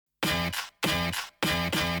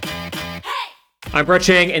I'm Brett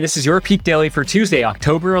Chang, and this is your Peak Daily for Tuesday,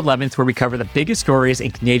 October 11th, where we cover the biggest stories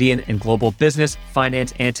in Canadian and global business,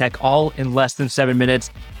 finance, and tech, all in less than 7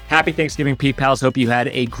 minutes. Happy Thanksgiving, Peak Pals. Hope you had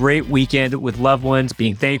a great weekend with loved ones,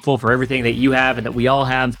 being thankful for everything that you have and that we all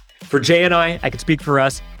have. For Jay and I can speak for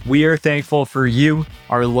us. We are thankful for you,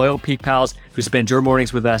 our loyal Peak Pals, who spend your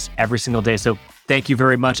mornings with us every single day. So thank you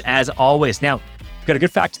very much, as always. Now, we've got a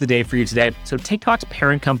good fact of the day for you today. So TikTok's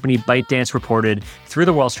parent company, ByteDance, reported through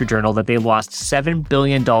the Wall Street Journal that they lost $7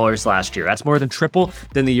 billion last year. That's more than triple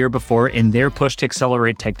than the year before in their push to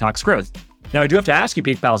accelerate TikTok's growth. Now, I do have to ask you,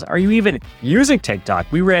 Peak Pals, are you even using TikTok?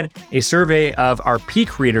 We ran a survey of our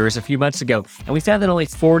Peak readers a few months ago, and we found that only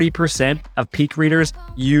 40% of Peak readers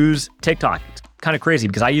use TikTok. It's kind of crazy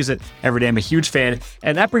because I use it every day. I'm a huge fan.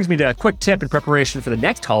 And that brings me to a quick tip in preparation for the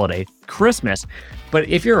next holiday, Christmas. But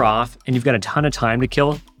if you're off and you've got a ton of time to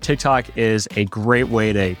kill, TikTok is a great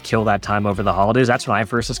way to kill that time over the holidays. That's when I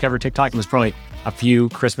first discovered TikTok. It was probably a few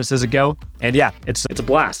Christmases ago. And yeah, it's a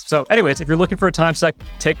blast. So anyways, if you're looking for a time suck,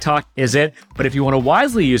 TikTok is it. But if you want to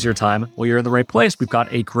wisely use your time, well, you're in the right place. We've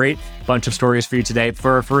got a great bunch of stories for you today.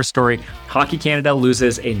 For our first story, Hockey Canada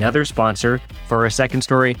loses another sponsor. For our second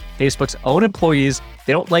story, Facebook's own employees,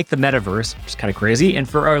 they don't like the metaverse, which is kind of crazy. And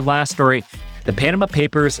for our last story, the Panama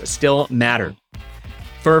Papers still matter.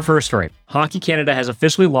 For our first story, Hockey Canada has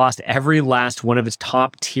officially lost every last one of its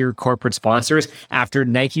top-tier corporate sponsors after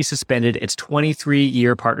Nike suspended its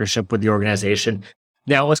 23-year partnership with the organization.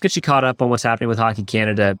 Now, let's get you caught up on what's happening with Hockey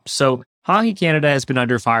Canada. So, Hockey Canada has been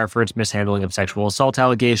under fire for its mishandling of sexual assault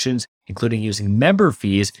allegations, including using member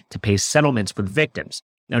fees to pay settlements with victims.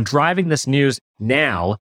 Now, driving this news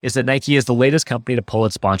now is that Nike is the latest company to pull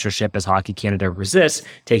its sponsorship as Hockey Canada resists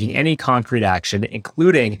taking any concrete action,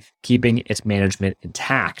 including keeping its management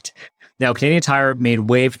intact. Now, Canadian Tire made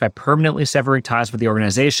waves by permanently severing ties with the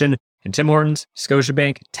organization, and Tim Hortons,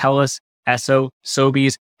 Scotiabank, TELUS, Esso,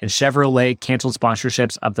 Sobeys, and Chevrolet canceled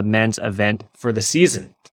sponsorships of the men's event for the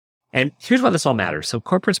season. And here's why this all matters. So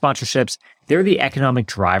corporate sponsorships, they're the economic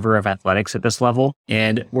driver of athletics at this level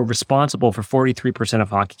and were responsible for 43% of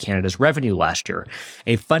Hockey Canada's revenue last year.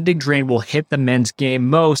 A funding drain will hit the men's game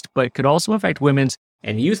most, but could also affect women's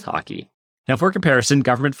and youth hockey. Now, for comparison,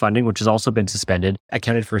 government funding, which has also been suspended,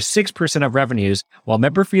 accounted for 6% of revenues, while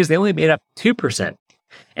member fees, they only made up 2%.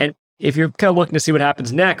 And if you're kind of looking to see what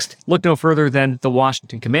happens next, look no further than the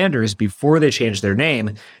Washington Commanders before they change their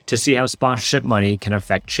name to see how sponsorship money can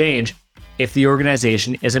affect change if the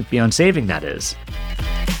organization isn't beyond saving, that is.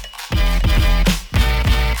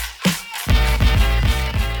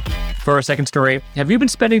 For our second story, have you been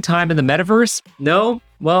spending time in the metaverse? No?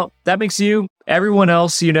 Well, that makes you, everyone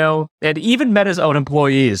else you know, and even Meta's own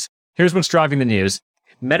employees. Here's what's driving the news.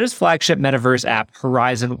 Meta's flagship metaverse app,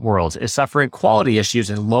 Horizon Worlds, is suffering quality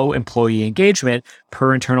issues and low employee engagement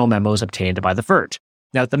per internal memos obtained by The Verge.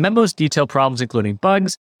 Now, the memos detail problems including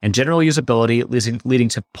bugs and general usability leading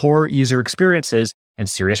to poor user experiences and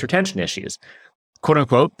serious retention issues. Quote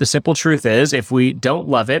unquote, the simple truth is, if we don't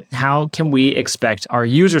love it, how can we expect our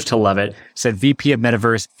users to love it, said VP of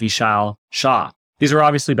Metaverse Vishal Shah. These are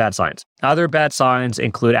obviously bad signs. Other bad signs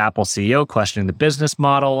include Apple CEO questioning the business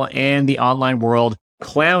model and the online world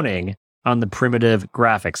clowning on the primitive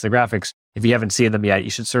graphics. The graphics, if you haven't seen them yet, you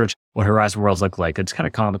should search what Horizon Worlds look like. It's kind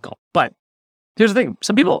of comical. But here's the thing.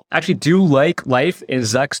 Some people actually do like life in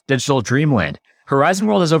Zuck's digital dreamland. Horizon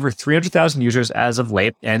World has over 300,000 users as of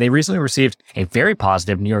late, and they recently received a very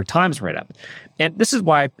positive New York Times write-up. And this is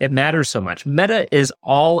why it matters so much. Meta is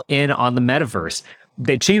all in on the metaverse.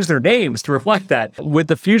 They changed their names to reflect that, with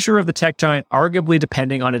the future of the tech giant arguably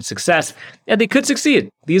depending on its success, and they could succeed.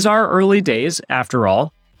 These are early days, after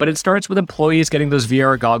all, but it starts with employees getting those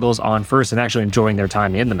VR goggles on first and actually enjoying their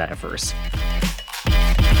time in the metaverse.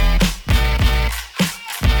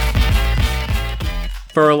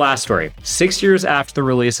 For our last story, 6 years after the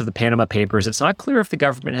release of the Panama Papers, it's not clear if the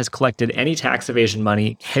government has collected any tax evasion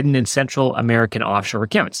money hidden in Central American offshore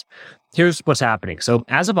accounts. Here's what's happening. So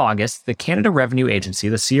as of August, the Canada Revenue Agency,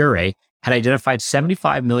 the CRA, had identified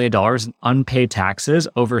 $75 million in unpaid taxes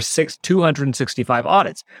over 265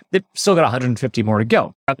 audits. They've still got 150 more to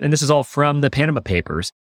go. And this is all from the Panama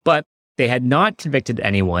Papers. But they had not convicted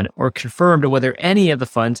anyone or confirmed whether any of the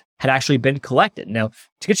funds had actually been collected. Now,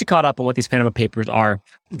 to get you caught up on what these Panama Papers are,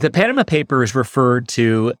 the Panama Papers referred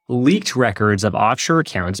to leaked records of offshore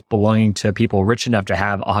accounts belonging to people rich enough to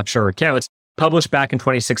have offshore accounts published back in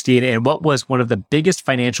 2016 in what was one of the biggest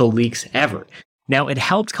financial leaks ever. Now, it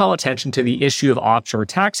helped call attention to the issue of offshore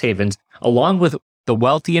tax havens, along with the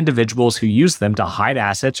wealthy individuals who use them to hide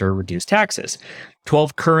assets or reduce taxes.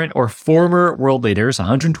 12 current or former world leaders,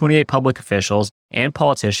 128 public officials and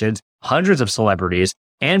politicians, hundreds of celebrities,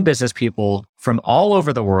 and business people from all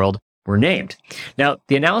over the world were named. Now,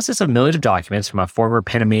 the analysis of millions of documents from a former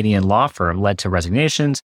Panamanian law firm led to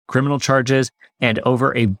resignations, criminal charges, and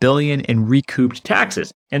over $1 billion in recouped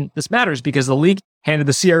taxes. And this matters because the leak handed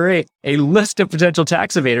the CRA a list of potential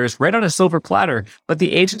tax evaders right on a silver platter, but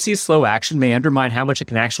the agency's slow action may undermine how much it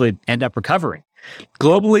can actually end up recovering.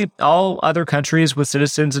 Globally, all other countries with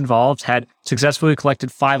citizens involved had successfully collected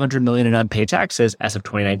 $500 million in unpaid taxes as of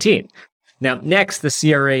 2019. Now, next, the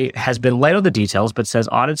CRA has been light on the details, but says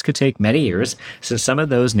audits could take many years since some of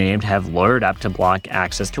those named have lawyered up to block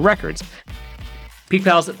access to records. Peak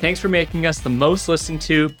Pals, thanks for making us the most listened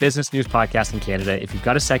to business news podcast in Canada. If you've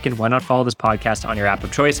got a second, why not follow this podcast on your app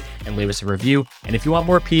of choice and leave us a review? And if you want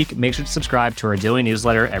more Peak, make sure to subscribe to our daily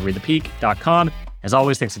newsletter at readthepeak.com. As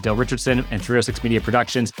always, thanks to Dale Richardson and 306 Media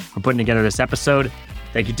Productions for putting together this episode.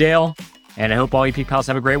 Thank you, Dale. And I hope all you Peak Pals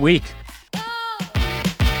have a great week.